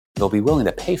they'll be willing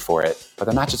to pay for it, but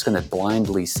they're not just going to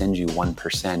blindly send you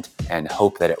 1% and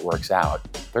hope that it works out.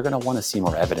 They're going to want to see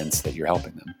more evidence that you're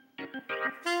helping them.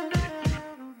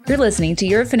 You're listening to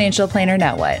Your Financial Planner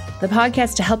Now What, the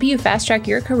podcast to help you fast track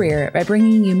your career by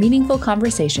bringing you meaningful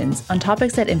conversations on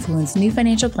topics that influence new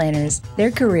financial planners, their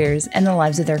careers, and the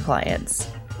lives of their clients.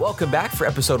 Welcome back for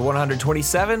episode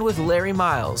 127 with Larry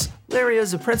Miles. Larry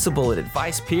is a principal at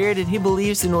Advice Period, and he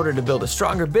believes in order to build a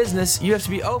stronger business, you have to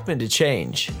be open to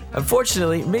change.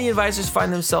 Unfortunately, many advisors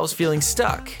find themselves feeling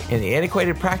stuck in the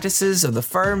antiquated practices of the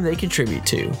firm they contribute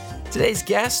to. Today's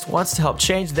guest wants to help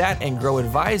change that and grow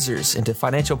advisors into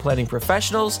financial planning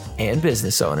professionals and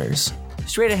business owners.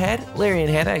 Straight ahead, Larry and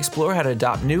Hannah explore how to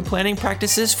adopt new planning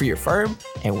practices for your firm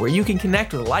and where you can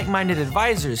connect with like-minded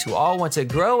advisors who all want to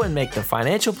grow and make the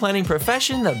financial planning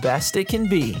profession the best it can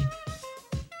be.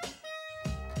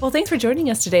 Well, thanks for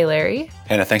joining us today, Larry.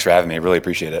 Hannah, thanks for having me. I really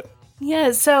appreciate it.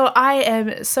 Yeah, so I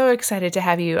am so excited to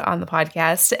have you on the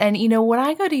podcast. And, when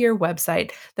I go to your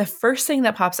website, the first thing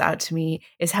that pops out to me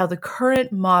is how the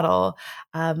current model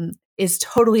is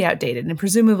totally outdated. And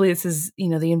presumably this is,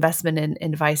 the investment and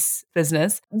advice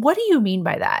business. What do you mean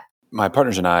by that? My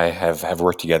partners and I have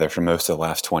worked together for most of the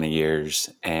last 20 years.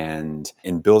 And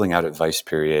in building out Advice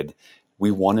Period,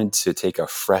 we wanted to take a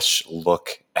fresh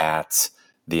look at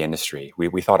the industry.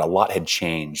 We thought a lot had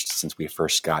changed since we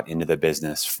first got into the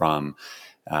business, from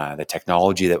the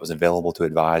technology that was available to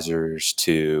advisors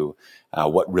to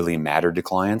what really mattered to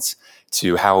clients,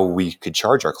 to how we could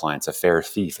charge our clients a fair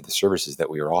fee for the services that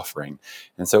we were offering.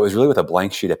 And so it was really with a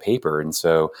blank sheet of paper. And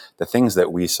so the things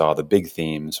that we saw, the big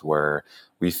themes were,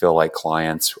 we feel like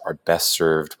clients are best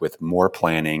served with more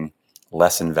planning,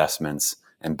 less investments,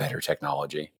 and better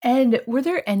technology. And were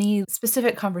there any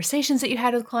specific conversations that you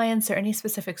had with clients, or any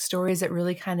specific stories that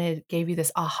really kind of gave you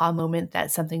this aha moment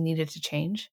that something needed to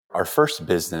change? Our first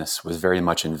business was very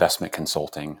much investment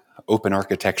consulting, open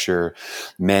architecture,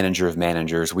 manager of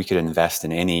managers. We could invest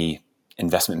in any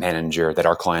investment manager that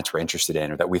our clients were interested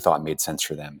in or that we thought made sense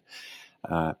for them.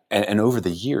 And over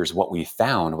the years, what we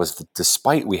found was that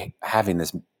despite we having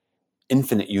this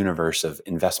infinite universe of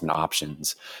investment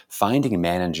options, finding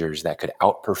managers that could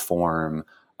outperform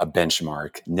a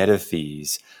benchmark, net of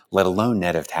fees, let alone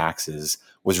net of taxes,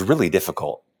 was really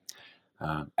difficult.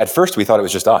 At first, we thought it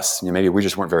was just us. Maybe we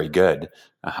just weren't very good.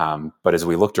 But as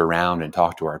we looked around and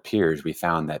talked to our peers, we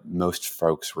found that most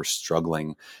folks were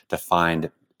struggling to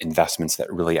find investments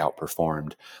that really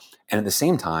outperformed. And at the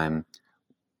same time,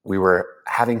 we were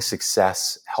having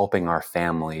success helping our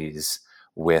families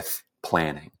with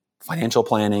planning. Financial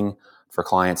planning for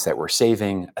clients that were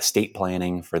saving, estate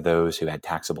planning for those who had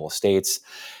taxable estates.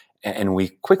 And we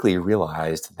quickly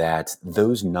realized that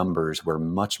those numbers were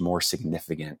much more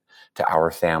significant to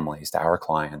our families, to our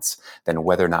clients, than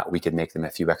whether or not we could make them a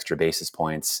few extra basis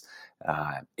points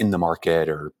in the market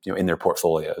or in their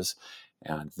portfolios.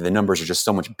 The numbers are just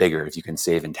so much bigger if you can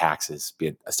save in taxes, be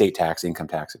it estate tax, income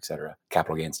tax, et cetera,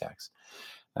 capital gains tax.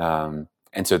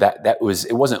 And so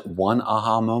it wasn't one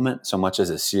aha moment so much as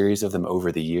a series of them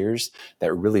over the years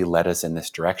that really led us in this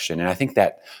direction. And I think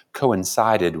that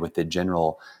coincided with the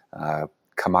general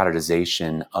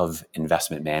commoditization of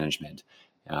investment management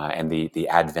and the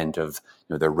advent of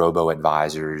the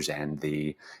robo-advisors and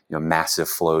the massive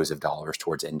flows of dollars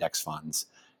towards index funds.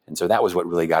 And so that was what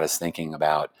really got us thinking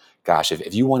about, gosh,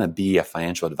 if you want to be a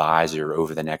financial advisor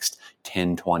over the next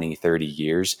 10, 20, 30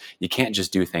 years, you can't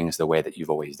just do things the way that you've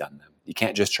always done them. You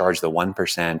can't just charge the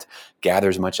 1%, gather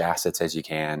as much assets as you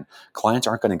can. Clients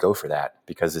aren't going to go for that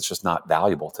because it's just not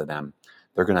valuable to them.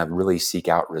 They're going to really seek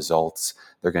out results.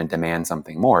 They're going to demand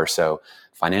something more. So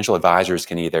financial advisors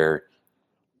can either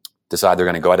decide they're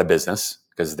going to go out of business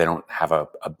because they don't have a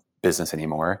business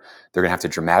anymore. They're going to have to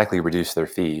dramatically reduce their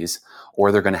fees,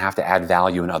 or they're going to have to add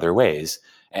value in other ways.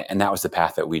 And that was the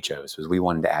path that we chose, was we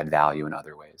wanted to add value in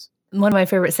other ways. One of my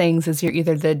favorite sayings is you're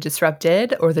either the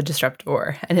disrupted or the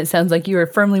disruptor. And it sounds like you are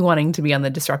firmly wanting to be on the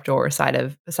disruptor side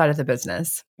of the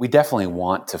business. We definitely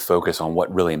want to focus on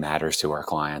what really matters to our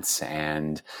clients.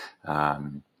 And,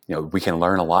 we can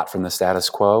learn a lot from the status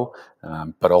quo.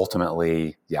 But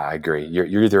ultimately, yeah, I agree.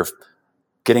 You're either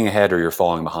getting ahead or you're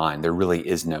falling behind. There really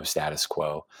is no status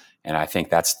quo. And I think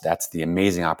that's the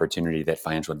amazing opportunity that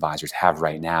financial advisors have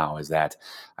right now, is that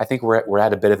I think we're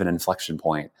at a bit of an inflection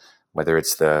point, whether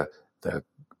it's the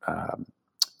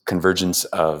convergence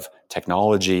of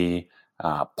technology,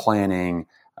 planning,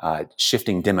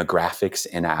 shifting demographics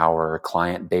in our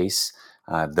client base,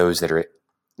 those that are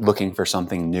looking for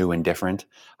something new and different.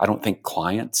 I don't think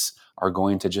clients are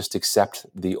going to just accept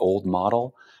the old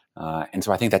model. And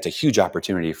so I think that's a huge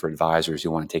opportunity for advisors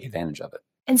who want to take advantage of it.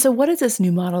 And so what does this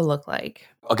new model look like?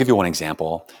 I'll give you one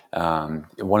example.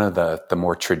 One of the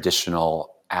more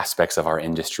traditional aspects of our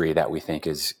industry that we think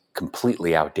is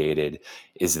completely outdated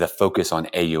is the focus on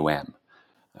AUM.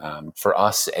 For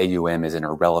us, AUM is an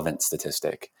irrelevant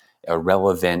statistic,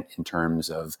 irrelevant in terms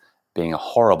of being a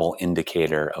horrible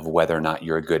indicator of whether or not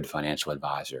you're a good financial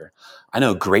advisor. I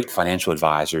know great financial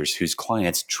advisors whose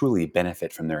clients truly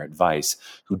benefit from their advice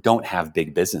who don't have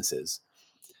big businesses.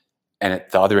 And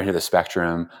at the other end of the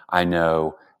spectrum, I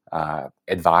know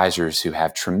advisors who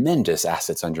have tremendous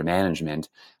assets under management,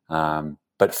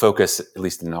 but focus, at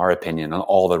least in our opinion, on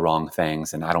all the wrong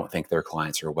things. And I don't think their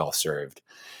clients are well served.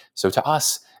 So to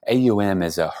us, AUM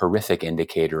is a horrific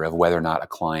indicator of whether or not a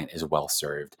client is well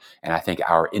served. And I think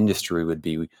our industry would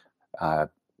be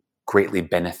greatly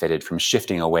benefited from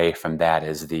shifting away from that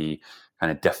as the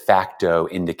kind of de facto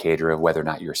indicator of whether or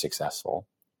not you're successful.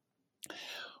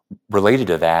 Related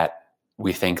to that,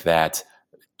 we think that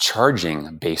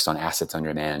charging based on assets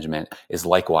under management is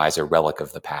likewise a relic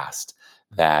of the past.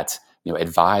 That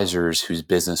advisors whose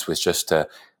business was just to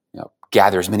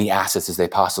gather as many assets as they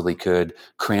possibly could,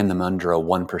 cram them under a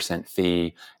 1%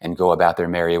 fee, and go about their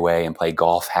merry way and play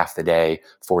golf half the day,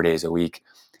 4 days a week.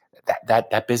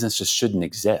 That business just shouldn't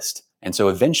exist, and so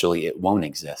eventually it won't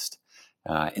exist.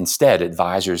 Instead,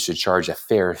 advisors should charge a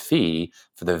fair fee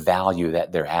for the value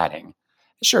that they're adding.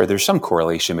 Sure, there's some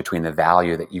correlation between the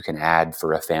value that you can add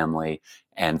for a family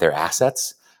and their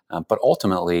assets, but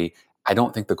ultimately, I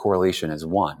don't think the correlation is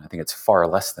one. I think it's far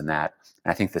less than that.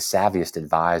 And I think the savviest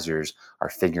advisors are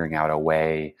figuring out a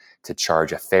way to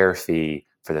charge a fair fee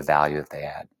for the value that they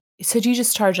add. So do you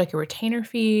just charge like a retainer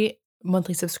fee,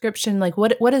 monthly subscription? Like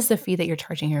what is the fee that you're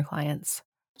charging your clients?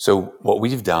 So what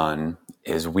we've done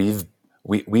is we've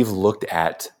looked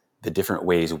at the different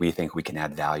ways we think we can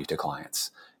add value to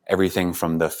clients. Everything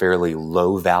from the fairly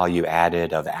low value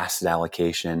added of asset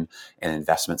allocation and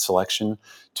investment selection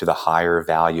to the higher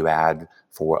value add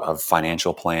of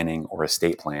financial planning or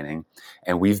estate planning.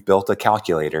 And we've built a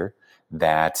calculator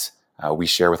that we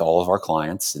share with all of our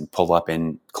clients and pull up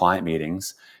in client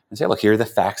meetings and say, look, here are the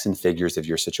facts and figures of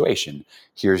your situation.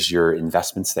 Here's your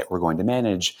investments that we're going to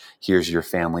manage. Here's your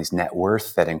family's net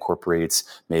worth that incorporates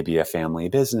maybe a family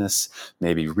business,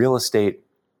 maybe real estate.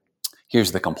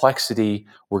 Here's the complexity.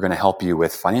 We're going to help you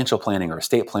with financial planning or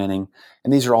estate planning.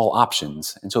 And these are all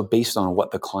options. And so based on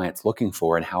what the client's looking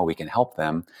for and how we can help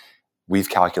them, we've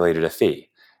calculated a fee.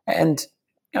 And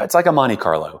it's like a Monte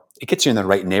Carlo. It gets you in the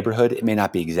right neighborhood. It may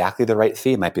not be exactly the right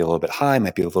fee. It might be a little bit high,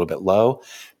 might be a little bit low,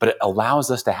 but it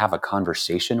allows us to have a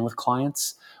conversation with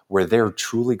clients where they're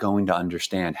truly going to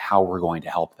understand how we're going to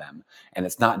help them. And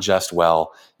it's not just,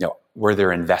 we're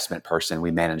their investment person,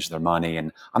 we manage their money,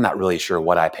 and I'm not really sure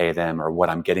what I pay them or what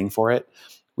I'm getting for it.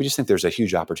 We just think there's a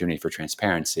huge opportunity for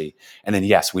transparency. And then,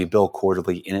 yes, we bill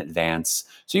quarterly in advance.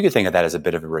 So you could think of that as a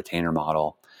bit of a retainer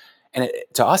model. And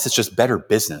to us, it's just better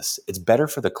business. It's better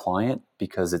for the client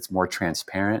because it's more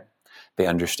transparent. They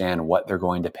understand what they're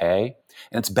going to pay.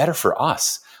 And it's better for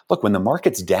us. Look, when the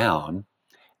market's down,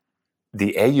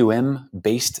 the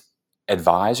AUM-based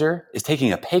advisor is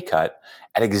taking a pay cut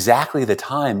at exactly the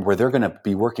time where they're going to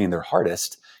be working their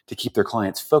hardest to keep their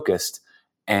clients focused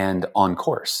and on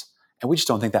course. And we just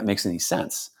don't think that makes any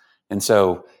sense. And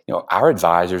so, our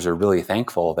advisors are really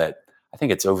thankful that I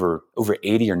think it's over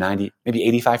 80 or 90, maybe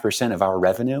 85% of our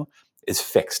revenue is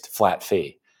fixed, flat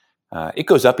fee. It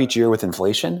goes up each year with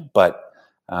inflation, but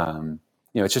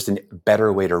it's just a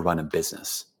better way to run a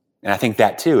business. And I think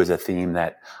that too is a theme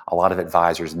that a lot of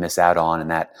advisors miss out on,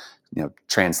 and that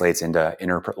translates into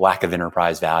lack of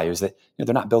enterprise values, that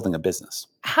they're not building a business.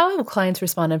 How have clients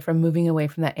responded from moving away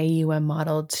from that AUM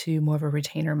model to more of a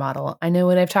retainer model? I know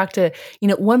when I've talked to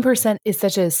 1% is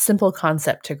such a simple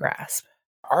concept to grasp.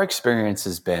 Our experience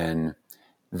has been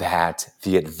that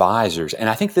the advisors, and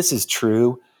I think this is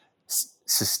true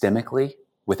systemically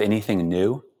with anything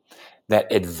new,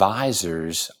 that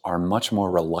advisors are much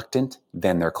more reluctant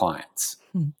than their clients.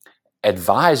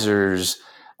 Advisors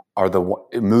are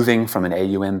moving from an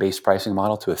AUM-based pricing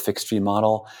model to a fixed fee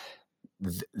model.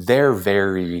 They're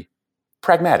very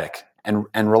pragmatic and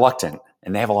reluctant,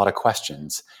 and they have a lot of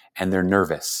questions, and they're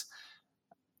nervous.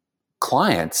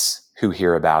 Clients who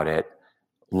hear about it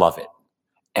love it.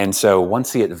 And so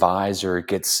once the advisor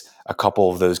gets a couple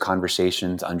of those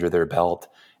conversations under their belt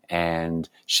and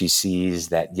she sees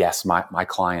that, yes, my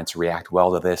clients react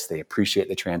well to this, they appreciate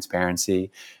the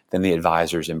transparency, then the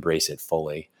advisors embrace it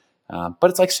fully. But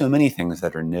it's like so many things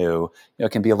that are new,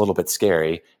 it can be a little bit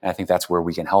scary. And I think that's where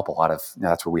we can help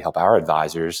that's where we help our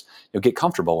advisors get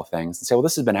comfortable with things and say, well,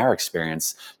 this has been our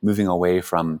experience moving away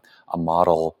from a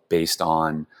model based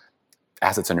on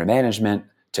assets under management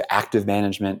to active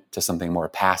management to something more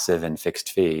passive and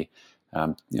fixed fee,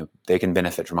 they can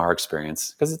benefit from our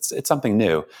experience because it's something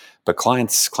new. But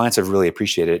clients have really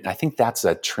appreciated it. And I think that's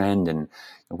a trend. And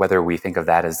whether we think of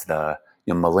that as the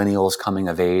millennials coming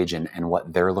of age and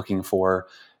what they're looking for,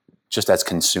 just as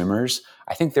consumers,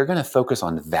 I think they're going to focus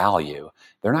on value.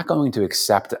 They're not going to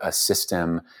accept a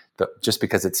system that just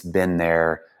because it's been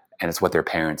there and it's what their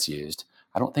parents used.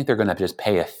 I don't think they're going to just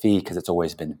pay a fee because it's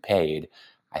always been paid.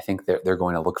 I think they're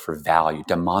going to look for value,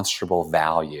 demonstrable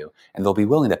value, and they'll be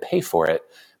willing to pay for it,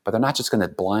 but they're not just going to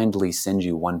blindly send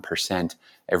you 1%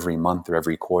 every month or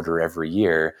every quarter, or every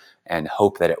year and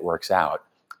hope that it works out.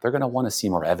 They're going to want to see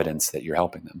more evidence that you're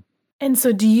helping them. And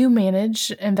so do you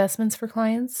manage investments for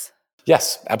clients?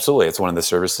 Yes, absolutely. It's one of the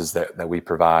services that we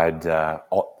provide.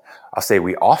 I'll say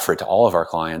we offer to all of our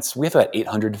clients. We have about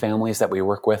 800 families that we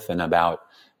work with and about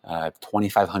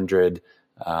 2,500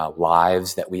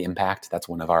 lives that we impact. That's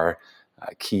one of our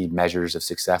key measures of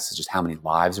success, is just how many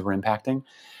lives we're impacting.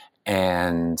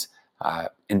 And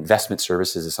investment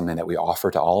services is something that we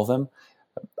offer to all of them.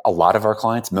 A lot of our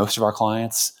clients, most of our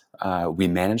clients, we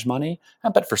manage money.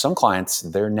 But for some clients,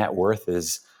 their net worth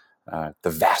is, the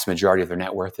vast majority of their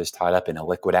net worth is tied up in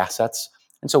illiquid assets.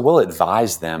 And so we'll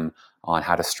advise them on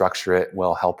how to structure it.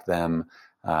 We'll help them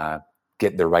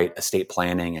get the right estate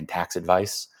planning and tax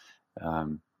advice.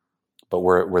 But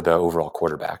we're the overall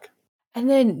quarterback. And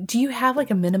then do you have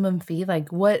like a minimum fee? Like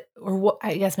what,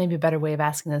 I guess maybe a better way of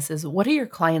asking this is, what do your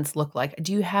clients look like?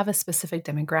 Do you have a specific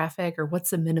demographic, or what's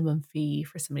the minimum fee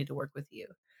for somebody to work with you?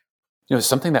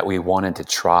 Something that we wanted to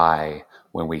try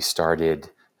when we started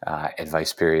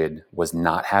Advice Period was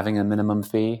not having a minimum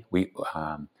fee. We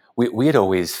had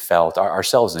always felt,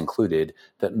 ourselves included,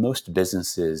 that most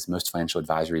businesses, most financial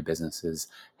advisory businesses,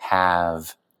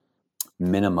 have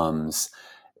minimums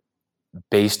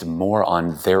based more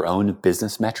on their own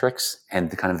business metrics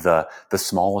and the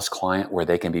smallest client where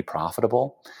they can be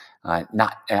profitable.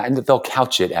 And they'll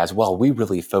couch it as, well, we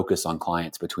really focus on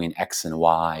clients between X and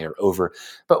Y or over,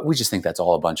 but we just think that's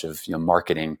all a bunch of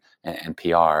marketing and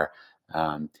PR.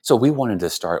 So we wanted to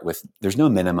start with, there's no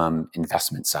minimum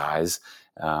investment size.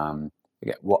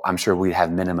 Well, I'm sure we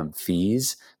have minimum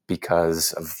fees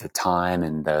because of the time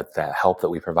and the help that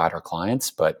we provide our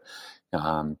clients, but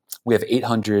we have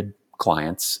 800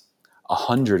 clients.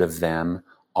 100 of them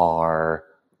are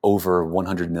over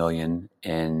 100 million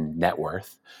in net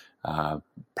worth.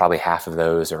 Probably half of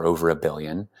those are over $1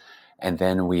 billion. And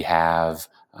then we have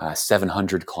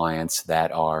 700 clients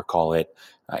that are, call it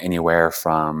anywhere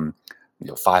from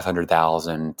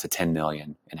 500,000 to 10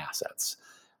 million in assets,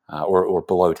 or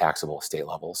below taxable estate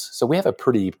levels. So we have a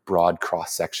pretty broad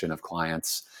cross section of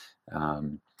clients,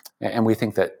 and we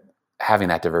think that having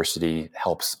that diversity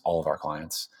helps all of our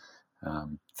clients.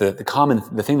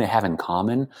 The thing they have in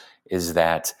common is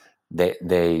that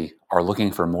they are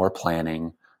looking for more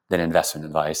planning than investment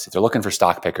advice. If they're looking for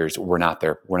stock pickers, we're not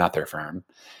their firm.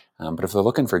 But if they're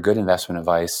looking for good investment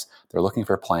advice, they're looking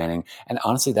for planning. And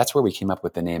honestly, that's where we came up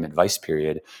with the name Advice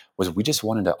Period, was we just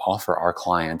wanted to offer our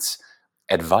clients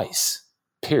advice,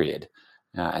 period.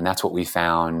 And that's what we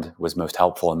found was most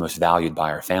helpful and most valued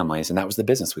by our families. And that was the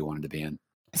business we wanted to be in.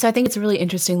 So I think it's really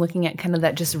interesting looking at kind of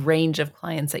that just range of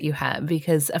clients that you have,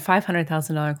 because a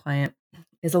 $500,000 client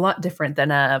is a lot different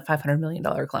than a $500 million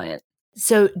client.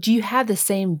 So do you have the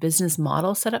same business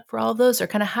model set up for all of those, or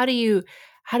kind of how do you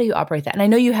operate that? And I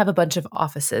know you have a bunch of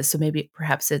offices, so maybe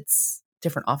perhaps it's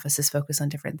different offices focus on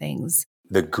different things.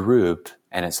 The group,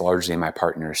 and it's largely my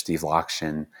partner, Steve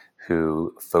Lokshin,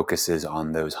 who focuses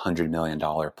on those $100 million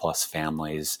plus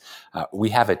families. We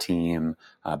have a team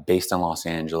based in Los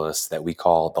Angeles that we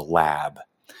call the Lab.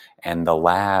 And the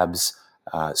Lab's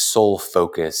sole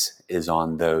focus is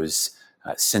on those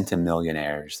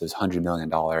centimillionaires, those $100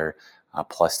 million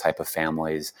plus type of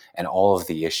families, and all of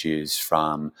the issues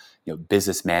from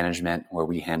business management, where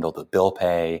we handle the bill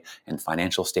pay and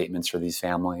financial statements for these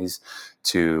families,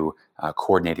 to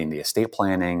coordinating the estate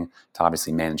planning, to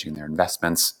obviously managing their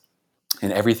investments,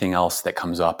 and everything else that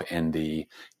comes up in the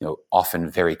often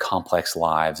very complex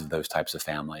lives of those types of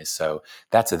families. So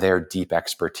that's their deep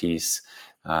expertise.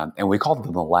 And we call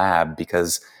them the Lab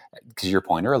because your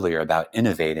point earlier about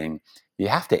innovating, you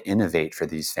have to innovate for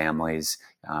these families.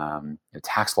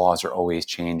 Tax laws are always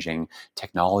changing.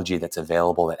 Technology that's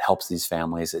available that helps these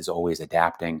families is always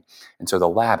adapting. And so the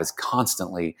Lab is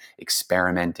constantly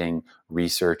experimenting,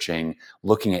 researching,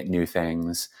 looking at new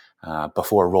things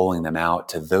before rolling them out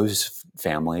to those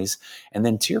families. And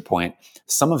then to your point,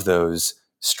 some of those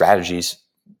strategies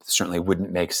certainly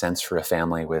wouldn't make sense for a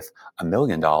family with $1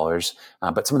 million,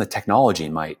 but some of the technology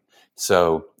might.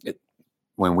 So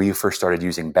when we first started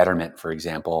using Betterment, for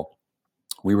example,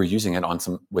 we were using it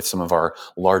with some of our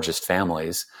largest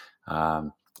families.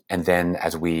 And then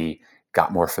as we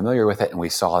got more familiar with it and we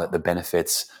saw that the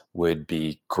benefits would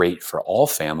be great for all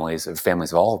families of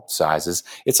all sizes,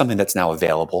 it's something that's now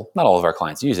available. Not all of our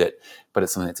clients use it, but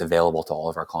it's something that's available to all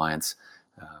of our clients.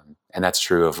 And that's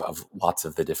true of lots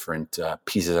of the different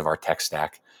pieces of our tech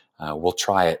stack. We'll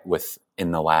try it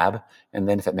in the lab, and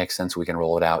then if it makes sense, we can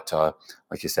roll it out to,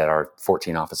 like you said, our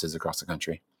 14 offices across the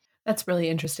country. That's really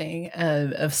interesting,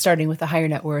 of starting with the higher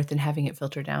net worth and having it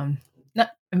filter down.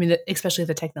 Especially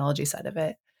the technology side of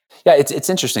it. Yeah, it's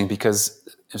interesting because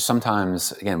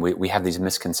sometimes, again, we have these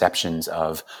misconceptions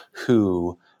of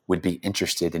who would be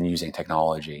interested in using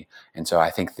technology. And so I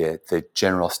think the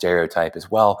general stereotype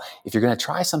is, well, if you're going to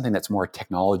try something that's more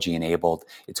technology enabled,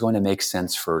 it's going to make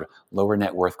sense for lower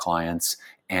net worth clients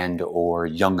and or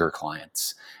younger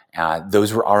clients.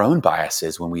 Those were our own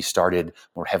biases when we started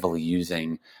more heavily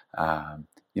using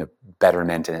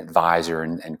Betterment and Advisor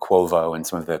and Quovo and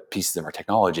some of the pieces of our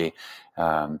technology.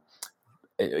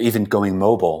 Even going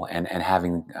mobile and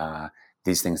having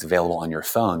these things available on your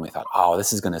phone, we thought, oh,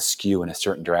 this is going to skew in a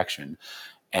certain direction.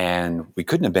 And we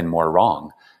couldn't have been more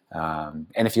wrong.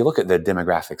 And if you look at the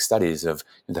demographic studies of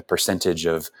the percentage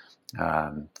of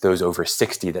those over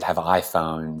 60 that have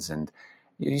iPhones, and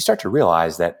you start to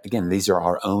realize that, again, these are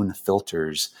our own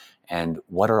filters. And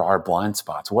what are our blind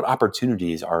spots? What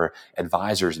opportunities are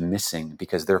advisors missing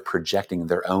because they're projecting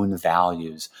their own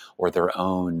values or their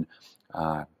own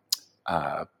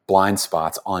blind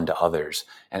spots onto others?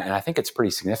 And I think it's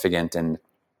pretty significant. And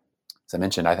as I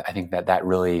mentioned, I think that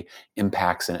really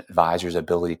impacts an advisor's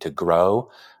ability to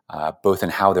grow, both in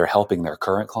how they're helping their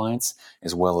current clients,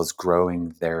 as well as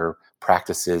growing their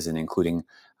practices and including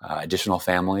additional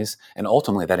families. And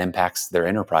ultimately, that impacts their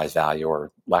enterprise value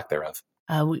or lack thereof.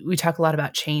 We talk a lot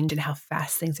about change and how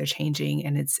fast things are changing.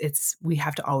 And we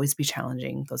have to always be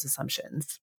challenging those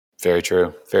assumptions. Very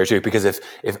true. Very true. Because if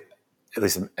at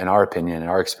least in our opinion, in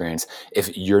our experience,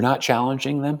 if you're not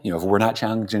challenging them, if we're not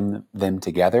challenging them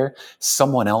together,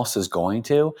 someone else is going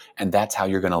to, and that's how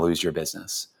you're going to lose your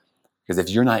business. Because if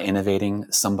you're not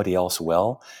innovating, somebody else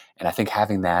will. And I think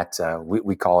having that,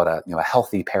 we call it a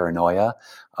healthy paranoia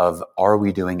of, are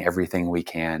we doing everything we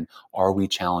can? Are we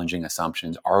challenging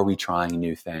assumptions? Are we trying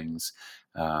new things?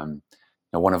 One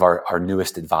of our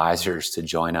newest advisors to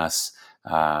join us,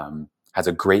 has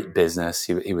a great business.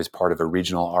 He was part of a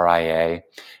regional RIA,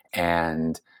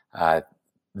 and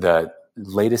the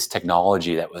latest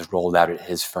technology that was rolled out at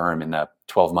his firm in the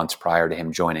 12 months prior to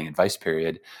him joining Advice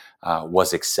Period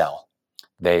was Excel.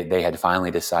 They had finally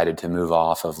decided to move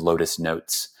off of Lotus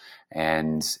Notes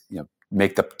and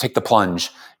take the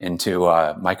plunge into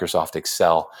Microsoft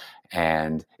Excel,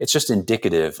 and it's just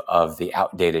indicative of the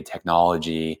outdated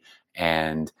technology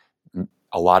and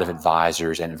a lot of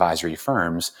advisors and advisory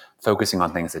firms focusing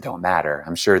on things that don't matter.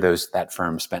 I'm sure that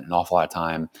firm spent an awful lot of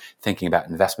time thinking about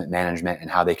investment management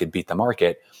and how they could beat the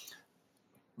market.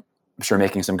 I'm sure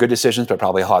making some good decisions, but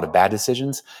probably a lot of bad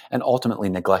decisions, and ultimately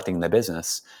neglecting the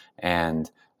business.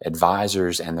 And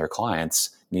advisors and their clients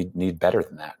need better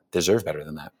than that, deserve better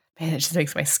than that. Man, it just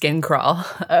makes my skin crawl.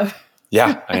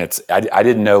 Yeah, I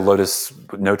didn't know Lotus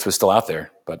Notes was still out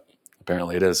there, but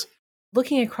apparently it is.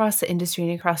 Looking across the industry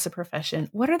and across the profession,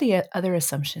 what are the other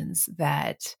assumptions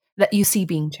that you see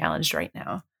being challenged right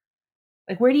now?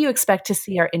 Like, where do you expect to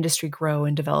see our industry grow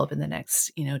and develop in the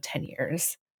next, 10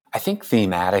 years? I think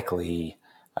thematically,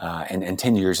 and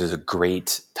 10 years is a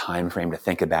great time frame to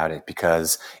think about it,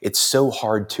 because it's so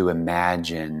hard to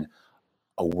imagine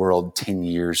a world 10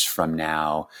 years from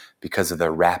now because of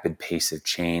the rapid pace of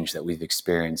change that we've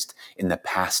experienced in the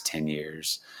past 10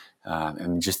 years.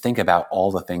 And just think about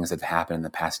all the things that have happened in the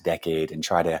past decade and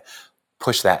try to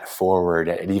push that forward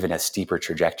at even a steeper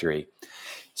trajectory.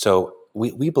 So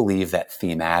we believe that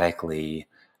thematically,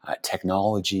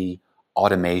 technology,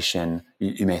 automation,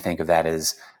 you may think of that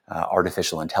as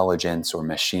artificial intelligence or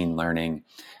machine learning,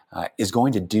 is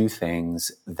going to do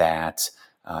things that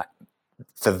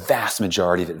the vast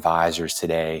majority of advisors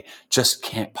today just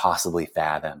can't possibly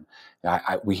fathom.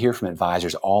 We hear from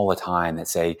advisors all the time that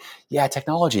say, yeah,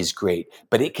 technology is great,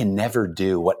 but it can never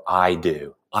do what I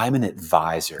do. I'm an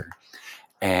advisor.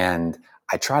 And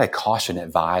I try to caution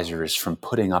advisors from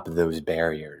putting up those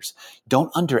barriers.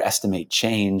 Don't underestimate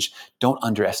change. Don't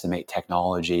underestimate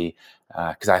technology,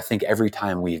 because I think every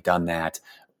time we've done that,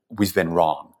 we've been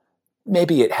wrong.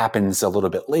 Maybe it happens a little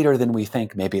bit later than we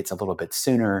think. Maybe it's a little bit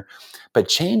sooner. But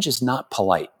change is not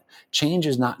polite. Change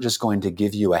is not just going to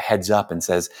give you a heads up and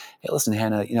says, hey, listen,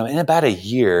 Hannah, in about a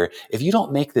year, if you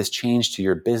don't make this change to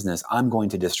your business, I'm going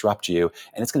to disrupt you,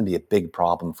 and it's going to be a big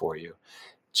problem for you.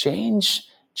 Change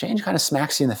change kind of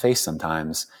smacks you in the face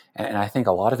sometimes. And I think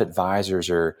a lot of advisors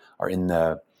are in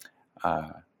the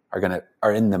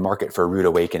are in the market for a rude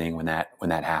awakening when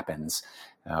that happens.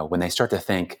 When they start to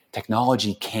think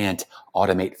technology can't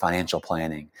automate financial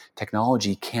planning,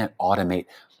 technology can't automate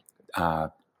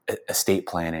estate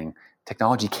planning,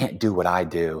 technology can't do what I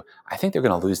do, I think they're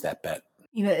going to lose that bet.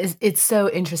 It's so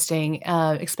interesting,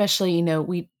 especially,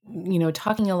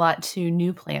 talking a lot to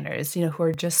new planners, who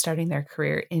are just starting their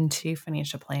career into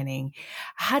financial planning.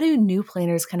 How do new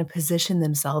planners kind of position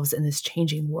themselves in this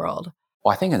changing world?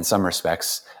 Well, I think in some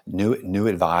respects, new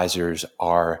advisors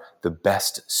are the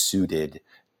best suited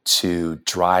to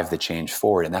drive the change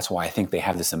forward. And that's why I think they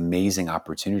have this amazing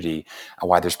opportunity, and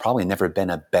why there's probably never been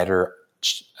a better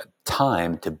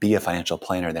time to be a financial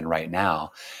planner than right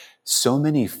now. So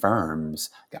many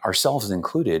firms, ourselves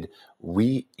included,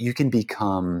 you can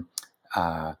become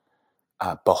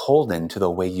beholden to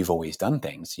the way you've always done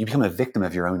things. You become a victim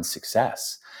of your own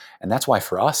success. And that's why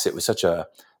for us, it was such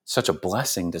a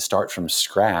blessing to start from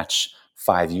scratch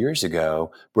 5 years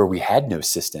ago, where we had no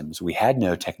systems, we had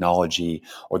no technology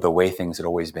or the way things had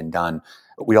always been done.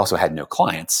 We also had no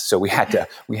clients, so we had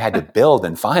to build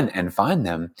and find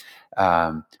them.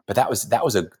 But that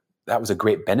was a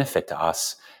great benefit to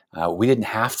us. We didn't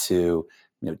have to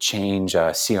change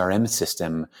a CRM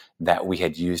system that we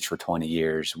had used for 20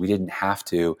 years. We didn't have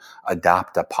to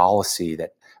adopt a policy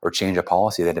or change a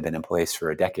policy that had been in place for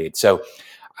a decade. So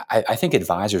I think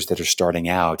advisors that are starting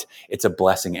out, it's a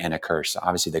blessing and a curse.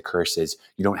 Obviously, the curse is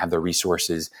you don't have the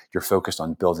resources. You're focused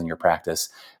on building your practice.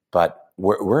 But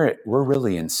we're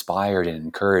really inspired and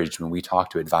encouraged when we talk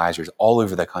to advisors all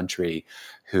over the country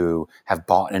who have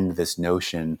bought into this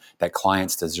notion that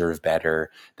clients deserve better,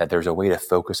 that there's a way to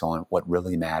focus on what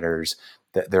really matters,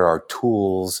 that there are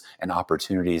tools and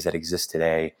opportunities that exist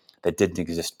today that didn't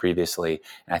exist previously.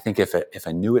 And I think if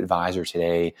a new advisor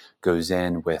today goes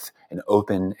in with an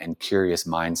open and curious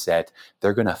mindset,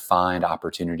 they're going to find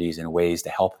opportunities and ways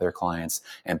to help their clients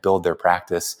and build their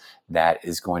practice that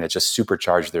is going to just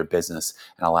supercharge their business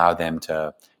and allow them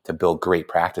to build great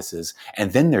practices.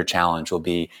 And then their challenge will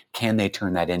be, can they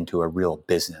turn that into a real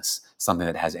business, something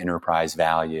that has enterprise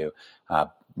value,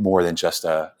 more than just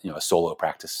a solo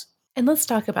practice. And let's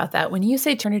talk about that. When you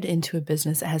say turn it into a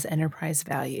business that has enterprise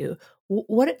value,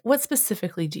 what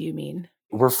specifically do you mean?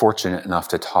 We're fortunate enough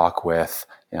to talk with,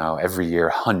 every year,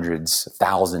 hundreds,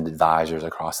 thousands of advisors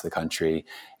across the country.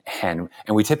 And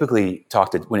we typically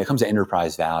talk to, when it comes to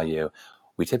enterprise value,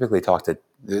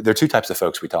 there are two types of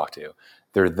folks we talk to.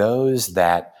 There are those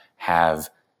that have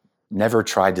never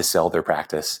tried to sell their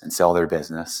practice and sell their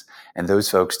business. And those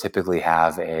folks typically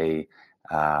have a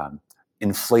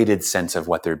inflated sense of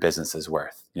what their business is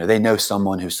worth. They know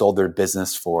someone who sold their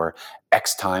business for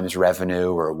X times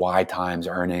revenue or Y times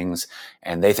earnings,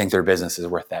 and they think their business is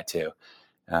worth that too.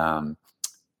 Then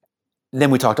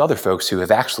we talk to other folks who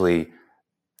have actually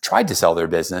tried to sell their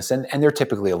business, and they're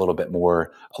typically a little bit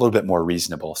more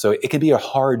reasonable. So it can be a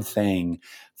hard thing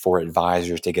for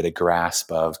advisors to get a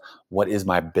grasp of what is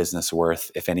my business worth,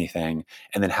 if anything,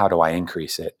 and then how do I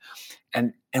increase it.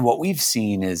 And what we've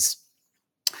seen is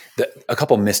a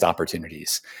couple missed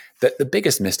opportunities. The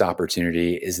biggest missed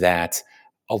opportunity is that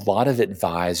a lot of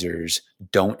advisors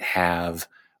don't have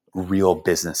real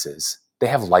businesses. They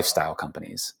have lifestyle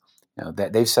companies.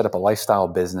 That they've set up a lifestyle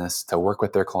business to work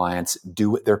with their clients, do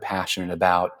what they're passionate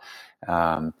about,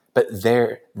 but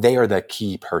they are the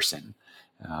key person.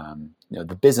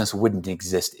 The business wouldn't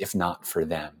exist if not for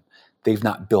them. They've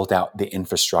not built out the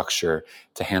infrastructure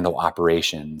to handle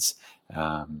operations.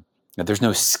 There's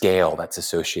no scale that's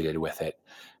associated with it.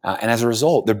 And as a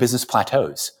result, their business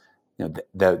plateaus.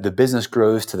 The business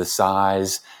grows to the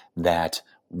size that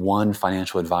one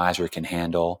financial advisor can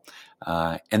handle,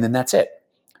 and then that's it.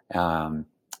 And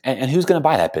who's going to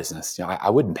buy that business? I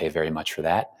wouldn't pay very much for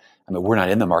that. I mean, we're not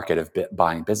in the market of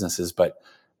buying businesses, but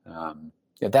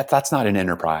that's not an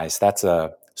enterprise. That's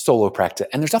a solo practice,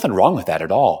 and there's nothing wrong with that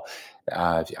at all.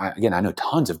 Again, I know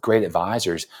tons of great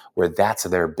advisors where that's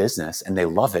their business and they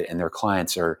love it, and their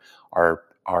clients are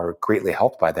greatly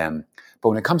helped by them. But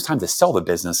when it comes time to sell the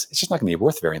business, it's just not going to be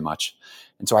worth very much.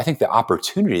 And so I think the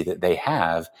opportunity that they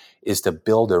have is to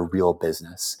build a real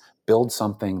business, build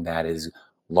something that is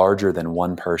larger than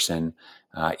one person.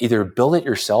 Either build it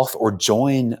yourself or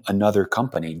join another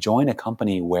company. Join a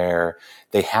company where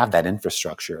they have that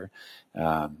infrastructure.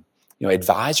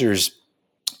 Advisors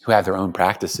who have their own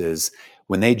practices,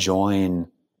 when they join,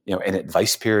 an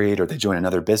advice period or they join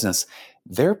another business,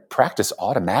 their practice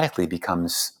automatically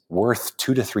becomes worth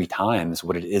 2 to 3 times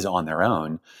what it is on their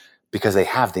own because they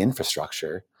have the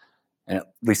infrastructure. And at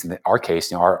least in our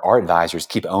case, our advisors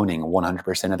keep owning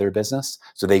 100% of their business,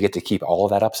 so they get to keep all of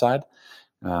that upside.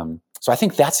 So I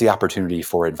think that's the opportunity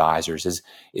for advisors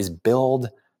is build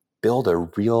a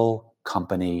real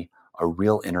company, a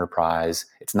real enterprise.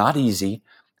 It's not easy,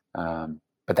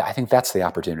 but I think that's the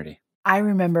opportunity. I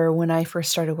remember when I first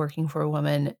started working for a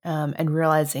woman and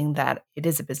realizing that it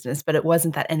is a business, but it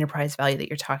wasn't that enterprise value that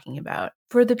you're talking about.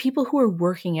 For the people who are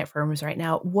working at firms right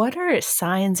now, what are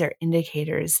signs or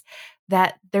indicators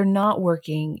that they're not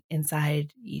working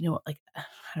inside, like, how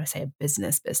do I say, a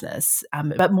business,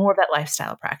 but more of that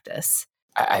lifestyle practice?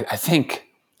 I think,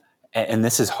 and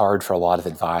this is hard for a lot of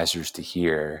advisors to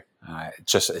hear.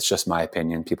 It's just my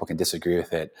opinion. People can disagree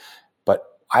with it, but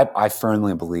I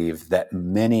firmly believe that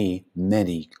many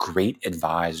great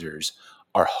advisors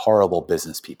are horrible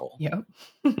business people. Yeah.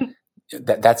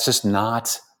 That's just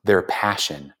not their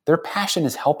passion. Their passion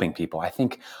is helping people. I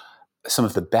think some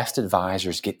of the best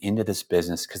advisors get into this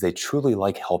business because they truly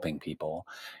like helping people,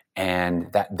 and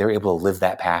that they're able to live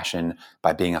that passion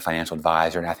by being a financial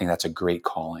advisor. And I think that's a great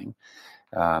calling.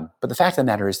 But the fact of the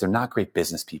matter is, they're not great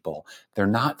business people. They're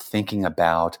not thinking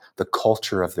about the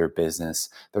culture of their business.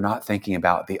 They're not thinking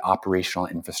about the operational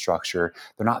infrastructure.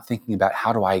 They're not thinking about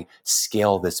how do I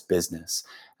scale this business.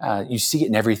 You see it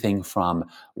in everything from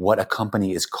what a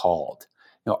company is called.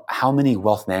 How many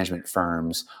wealth management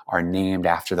firms are named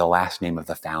after the last name of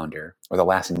the founder or the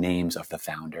last names of the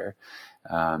founder?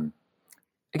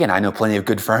 Again, I know plenty of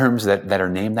good firms that are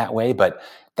named that way, but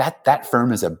that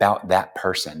firm is about that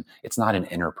person. It's not an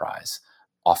enterprise,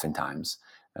 oftentimes.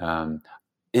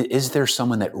 Is there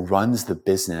someone that runs the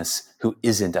business who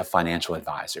isn't a financial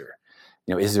advisor?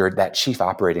 Is there that chief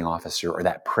operating officer or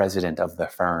that president of the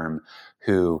firm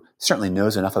who certainly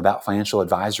knows enough about financial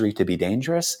advisory to be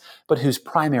dangerous, but whose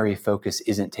primary focus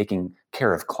isn't taking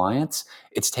care of clients,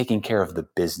 it's taking care of the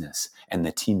business and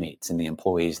the teammates and the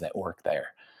employees that work there?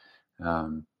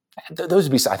 Those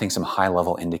would be, I think, some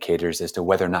high-level indicators as to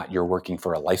whether or not you're working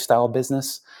for a lifestyle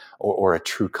business or a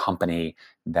true company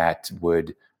that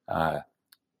would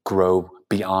grow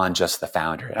beyond just the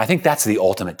founder. And I think that's the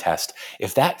ultimate test.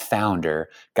 If that founder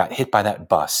got hit by that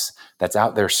bus that's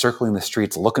out there circling the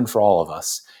streets looking for all of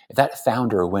us, if that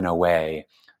founder went away,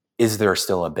 is there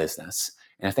still a business?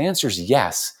 And if the answer is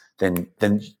yes, then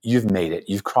you've made it.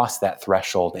 You've crossed that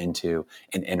threshold into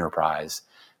an enterprise.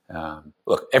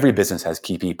 Look, every business has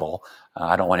key people.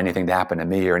 I don't want anything to happen to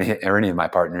me or any of my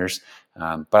partners.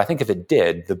 But I think if it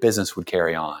did, the business would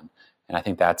carry on. And I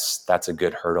think that's a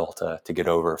good hurdle to get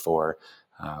over for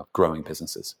growing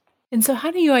businesses. And so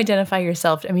how do you identify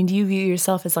yourself? I mean, do you view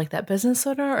yourself as like that business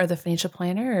owner or the financial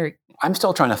planner? Or? I'm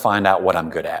still trying to find out what I'm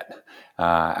good at.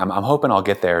 I'm hoping I'll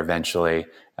get there eventually.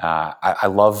 I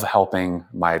love helping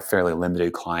my fairly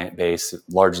limited client base,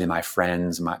 largely my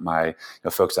friends, my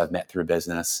folks I've met through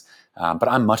business. But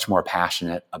I'm much more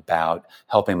passionate about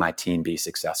helping my team be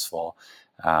successful.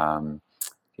 I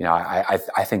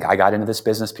think I got into this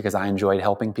business because I enjoyed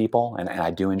helping people, and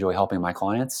I do enjoy helping my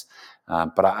clients.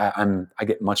 But I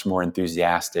get much more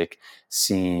enthusiastic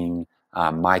seeing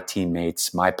my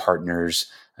teammates, my partners,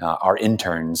 our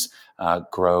interns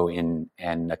grow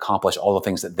and accomplish all the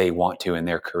things that they want to in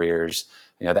their careers.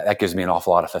 That gives me an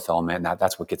awful lot of fulfillment. And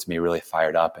that's what gets me really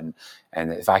fired up. And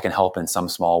if I can help in some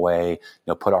small way,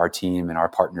 put our team and our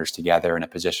partners together in a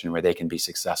position where they can be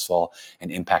successful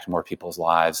and impact more people's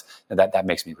lives, that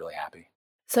makes me really happy.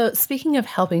 So speaking of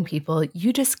helping people,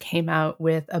 you just came out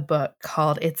with a book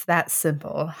called It's That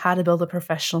Simple: How to Build a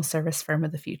Professional Service Firm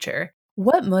of the Future.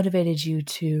 What motivated you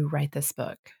to write this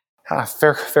book?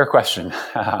 Fair question.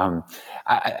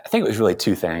 I think it was really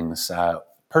two things.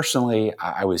 Personally,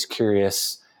 I was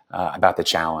curious about the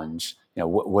challenge.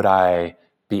 Would I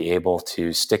be able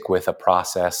to stick with a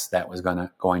process that was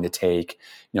going to take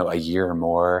a year or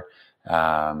more?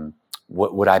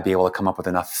 Would I be able to come up with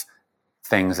enough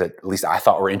things that at least I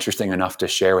thought were interesting enough to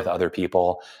share with other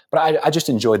people? But I just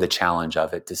enjoyed the challenge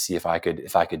of it to see if I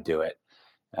could do it.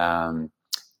 And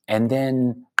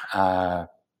then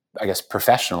I guess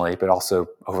professionally, but also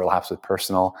overlaps with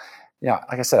personal.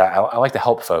 Like I said, I like to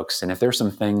help folks. And if there's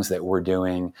some things that we're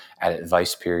doing at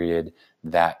Advice Period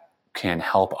that can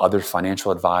help other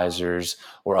financial advisors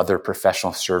or other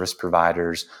professional service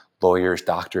providers, lawyers,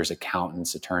 doctors,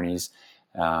 accountants, attorneys,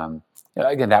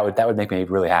 again, that would make me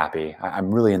really happy.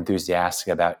 I'm really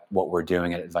enthusiastic about what we're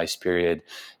doing at Advice Period,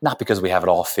 not because we have it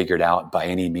all figured out by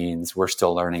any means. We're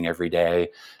still learning every day,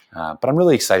 but I'm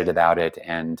really excited about it.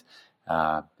 And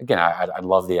again, I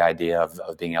love the idea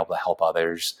of being able to help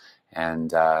others.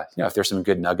 And if there's some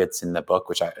good nuggets in the book,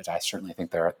 which I certainly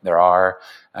think there are,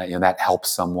 that helps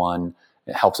someone,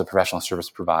 it helps a professional service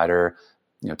provider,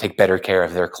 take better care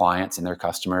of their clients and their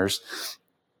customers,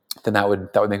 then that would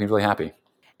make me really happy.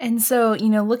 And so,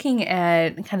 looking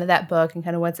at kind of that book and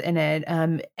kind of what's in it,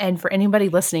 and for anybody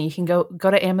listening, you can go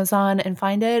to Amazon and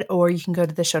find it, or you can go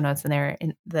to the show notes in there.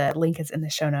 And the link is in the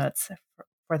show notes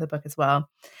for the book as well.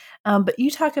 But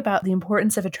you talk about the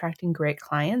importance of attracting great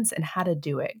clients and how to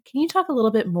do it. Can you talk a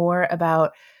little bit more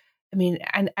about,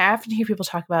 and I often hear people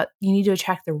talk about you need to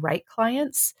attract the right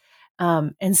clients.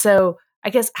 And so I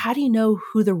guess, how do you know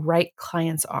who the right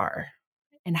clients are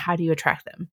and how do you attract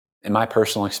them? In my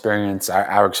personal experience,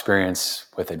 our experience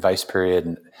with Advice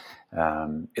Period,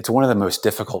 it's one of the most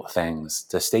difficult things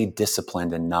to stay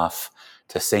disciplined enough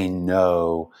to say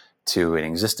no to an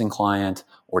existing client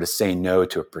or to say no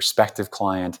to a prospective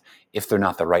client if they're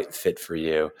not the right fit for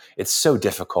you. It's so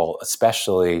difficult,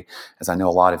 especially as I know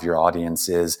a lot of your audience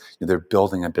is, they're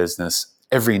building a business.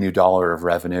 Every new dollar of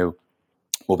revenue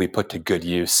will be put to good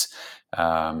use.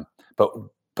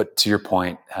 But to your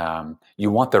point, you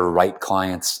want the right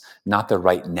clients, not the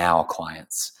right now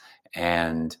clients.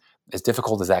 And as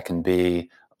difficult as that can be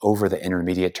over the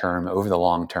intermediate term, over the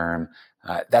long term,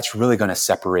 that's really going to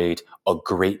separate a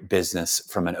great business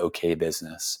from an okay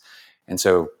business. And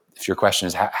so if your question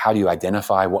is, how do you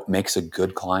identify what makes a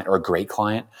good client or a great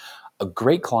client? A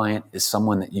great client is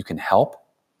someone that you can help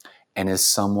and is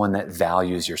someone that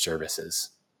values your services.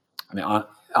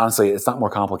 Honestly, it's not more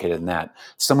complicated than that.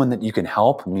 Someone that you can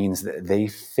help means that they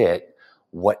fit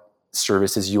what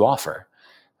services you offer.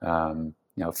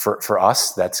 For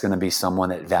us, that's going to be someone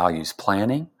that values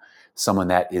planning, someone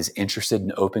that is interested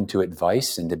and open to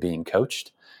advice and to being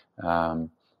coached.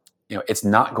 It's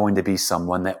not going to be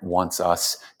someone that wants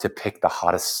us to pick the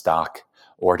hottest stock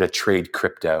or to trade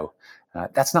crypto.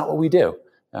 That's not what we do.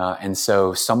 And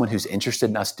so someone who's interested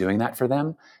in us doing that for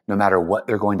them, no matter what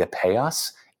they're going to pay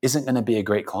us, isn't going to be a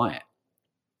great client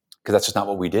because that's just not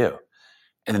what we do.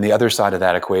 And then the other side of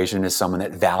that equation is someone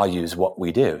that values what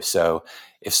we do. So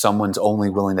if someone's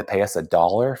only willing to pay us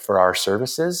 $1 for our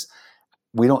services,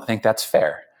 we don't think that's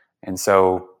fair. And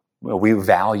so we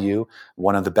value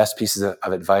one of the best pieces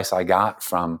of advice I got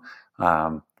from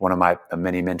one of my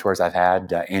many mentors I've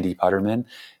had, Andy Putterman,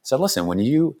 said, listen, when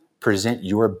you present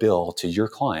your bill to your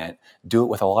client, do it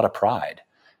with a lot of pride.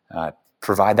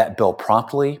 Provide that bill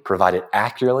promptly, provide it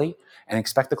accurately, and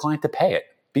expect the client to pay it.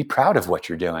 Be proud of what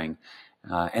you're doing.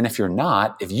 And if you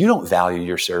don't value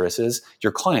your services,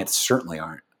 your clients certainly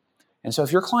aren't. And so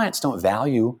if your clients don't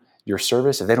value your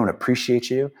service, if they don't appreciate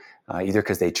you, either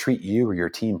because they treat you or your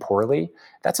team poorly,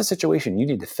 that's a situation you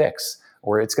need to fix,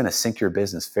 or it's going to sink your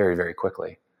business very, very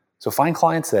quickly. So find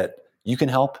clients that you can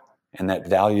help and that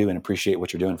value and appreciate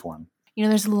what you're doing for them.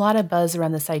 There's a lot of buzz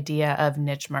around this idea of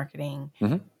niche marketing.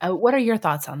 Mm-hmm. What are your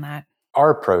thoughts on that?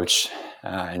 Our approach,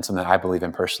 and something that I believe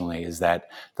in personally, is that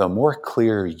the more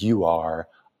clear you are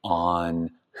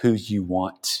on who you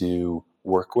want to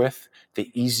work with, the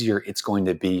easier it's going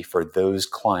to be for those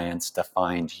clients to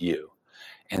find you.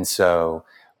 And so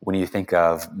when you think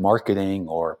of marketing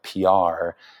or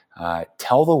PR,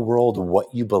 tell the world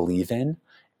what you believe in,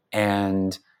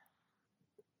 and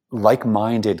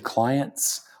like-minded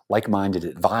clients, like-minded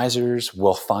advisors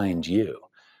will find you.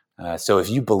 So if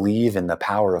you believe in the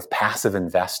power of passive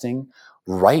investing,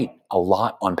 write a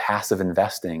lot on passive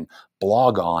investing,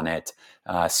 blog on it,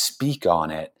 speak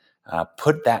on it,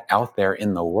 put that out there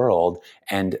in the world,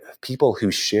 and people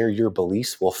who share your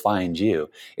beliefs will find you.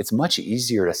 It's much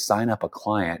easier to sign up a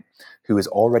client who is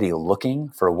already looking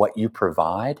for what you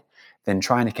provide than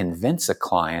trying to convince a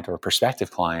client or a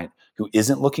prospective client who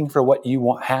isn't looking for what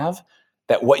you have,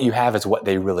 that what you have is what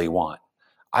they really want.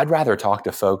 I'd rather talk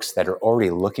to folks that are already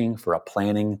looking for a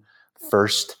planning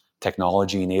first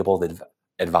technology-enabled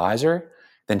advisor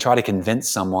than try to convince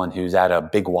someone who's at a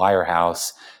big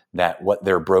wirehouse that what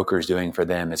their broker's doing for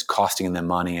them is costing them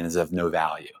money and is of no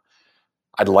value.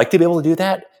 I'd like to be able to do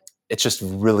that. It's just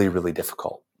really, really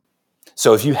difficult.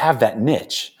 So if you have that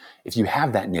niche, if you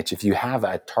have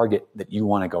a target that you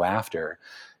want to go after,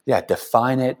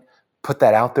 define it, put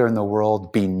that out there in the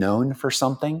world, be known for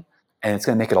something, and it's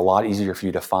going to make it a lot easier for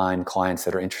you to find clients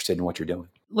that are interested in what you're doing.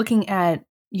 Looking at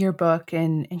your book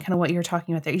and kind of what you're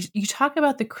talking about there, you talk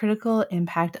about the critical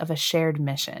impact of a shared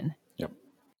mission. Yep.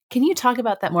 Can you talk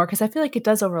about that more? Because I feel like it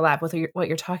does overlap with what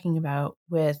you're talking about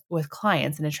with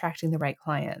clients and attracting the right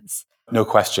clients. No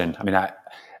question.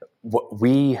 What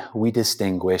we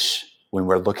distinguish when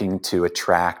we're looking to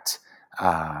attract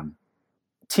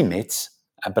teammates,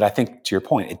 but I think to your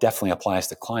point, it definitely applies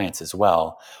to clients as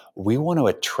well. We want to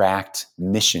attract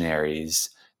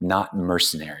missionaries, not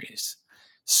mercenaries.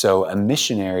 So a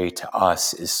missionary to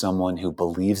us is someone who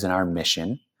believes in our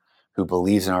mission, who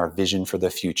believes in our vision for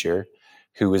the future,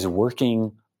 who is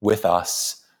working with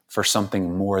us for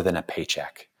something more than a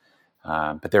paycheck.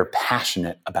 But they're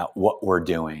passionate about what we're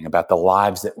doing, about the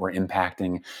lives that we're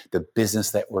impacting, the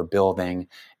business that we're building,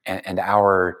 and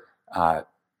our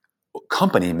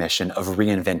company mission of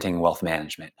reinventing wealth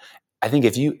management. I think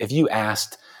if you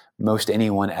asked most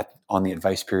anyone on the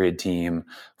Advice Period team,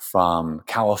 from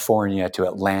California to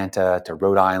Atlanta to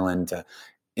Rhode Island to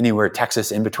anywhere,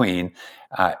 Texas in between,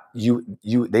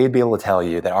 they'd be able to tell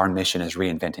you that our mission is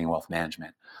reinventing wealth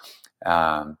management.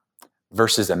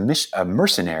 Versus a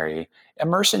mercenary. A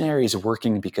mercenary is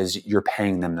working because you're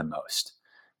paying them the most.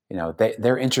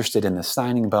 They're interested in the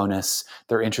signing bonus.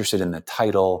 They're interested in the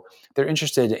title. They're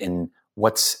interested in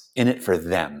what's in it for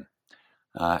them.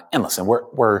 And listen,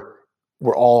 we're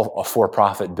all a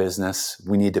for-profit business.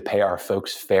 We need to pay our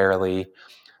folks fairly,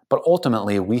 but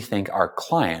ultimately, we think our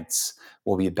clients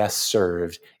will be best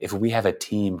served if we have a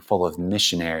team full of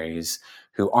missionaries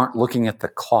who aren't looking at the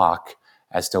clock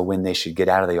as to when they should get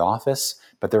out of the office,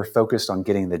 but they're focused on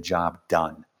getting the job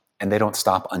done, and they don't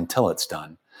stop until it's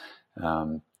done.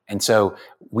 And so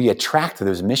we attract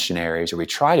those missionaries, or we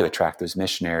try to attract those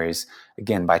missionaries,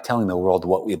 again, by telling the world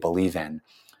what we believe in,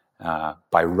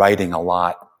 by writing a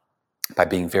lot, by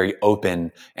being very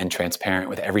open and transparent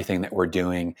with everything that we're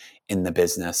doing in the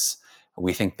business.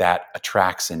 We think that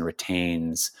attracts and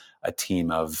retains a team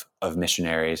of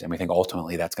missionaries, and we think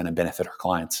ultimately that's going to benefit our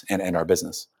clients and our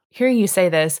business. Hearing you say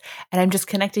this, and I'm just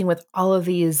connecting with all of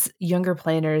these younger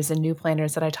planners and new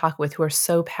planners that I talk with who are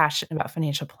so passionate about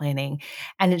financial planning.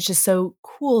 And it's just so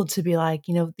cool to be like,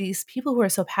 these people who are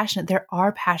so passionate, there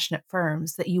are passionate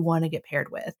firms that you want to get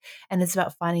paired with. And it's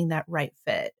about finding that right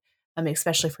fit,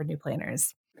 especially for new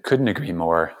planners. Couldn't agree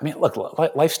more. I mean, look,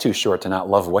 life's too short to not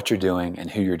love what you're doing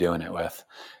and who you're doing it with.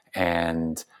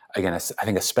 And again, I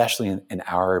think especially in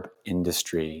our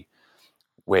industry,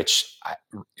 which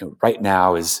right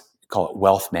now is, call it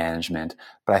wealth management.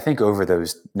 But I think over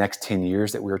those next 10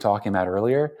 years that we were talking about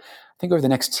earlier, I think over the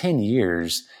next 10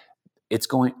 years,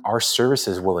 our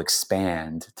services will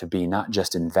expand to be not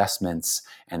just investments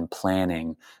and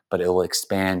planning, but it will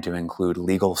expand to include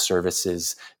legal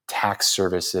services, tax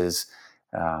services,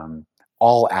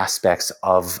 all aspects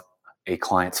of a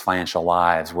client's financial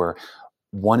lives, where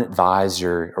one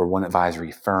advisor or one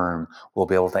advisory firm will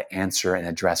be able to answer and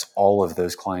address all of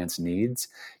those clients' needs.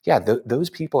 Yeah, those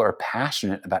people are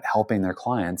passionate about helping their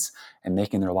clients and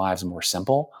making their lives more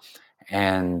simple.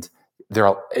 And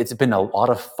it's been a lot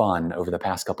of fun over the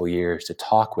past couple of years to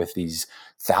talk with these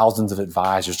thousands of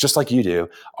advisors, just like you do,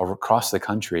 across the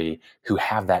country, who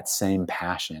have that same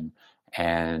passion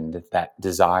and that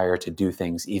desire to do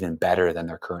things even better than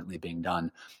they're currently being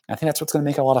done. And I think that's what's going to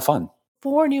make it a lot of fun.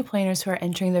 For new planners who are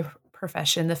entering the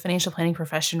profession, the financial planning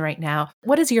profession right now,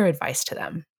 what is your advice to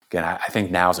them? Again, I think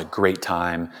now is a great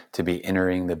time to be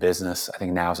entering the business. I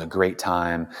think now is a great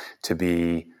time to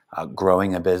be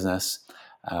growing a business.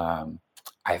 I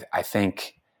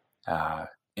think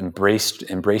embrace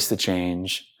the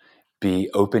change, be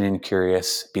open and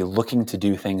curious, be looking to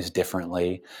do things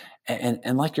differently.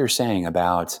 And like you're saying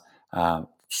about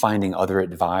finding other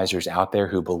advisors out there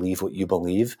who believe what you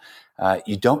believe,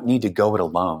 you don't need to go it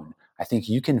alone. I think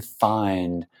you can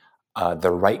find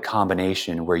the right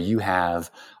combination where you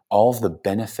have all of the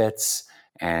benefits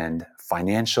and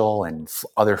financial and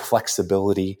other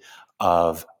flexibility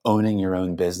of owning your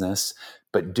own business,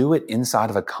 but do it inside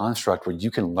of a construct where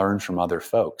you can learn from other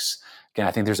folks. Again,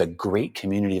 I think there's a great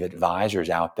community of advisors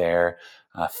out there.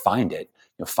 Find it.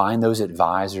 Find those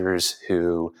advisors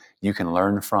who you can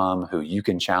learn from, who you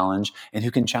can challenge, and who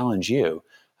can challenge you.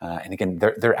 And again,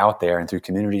 they're out there, and through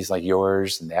communities like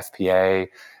yours and the FPA,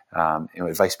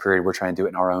 Advice Period, we're trying to do it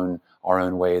in our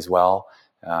own way as well.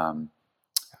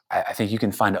 I think you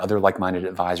can find other like-minded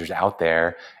advisors out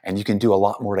there, and you can do a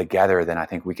lot more together than I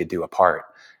think we could do apart.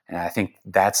 And I think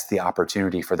that's the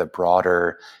opportunity for the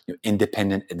broader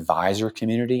independent advisor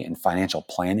community and financial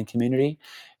planning community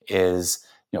is,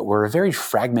 we're a very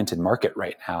fragmented market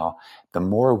right now. The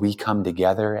more we come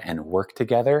together and work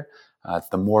together,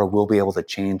 the more we'll be able to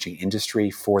change the industry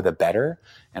for the better.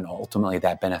 And ultimately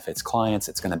that benefits clients.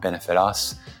 It's going to benefit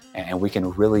us. And we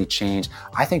can really change.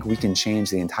 I think we can change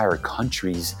the entire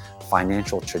country's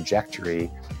financial trajectory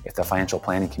if the financial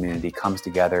planning community comes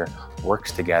together,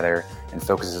 works together, and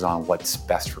focuses on what's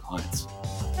best for clients.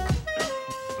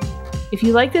 If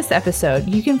you like this episode,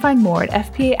 you can find more at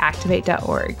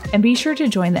fpaactivate.org, and be sure to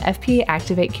join the FPA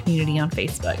Activate community on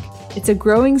Facebook. It's a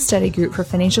growing study group for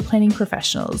financial planning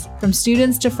professionals, from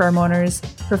students to firm owners,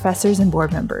 professors, and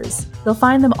board members. You'll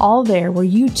find them all there where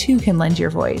you too can lend your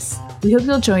voice. We hope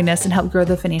you'll join us and help grow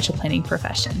the financial planning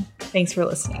profession. Thanks for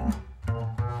listening.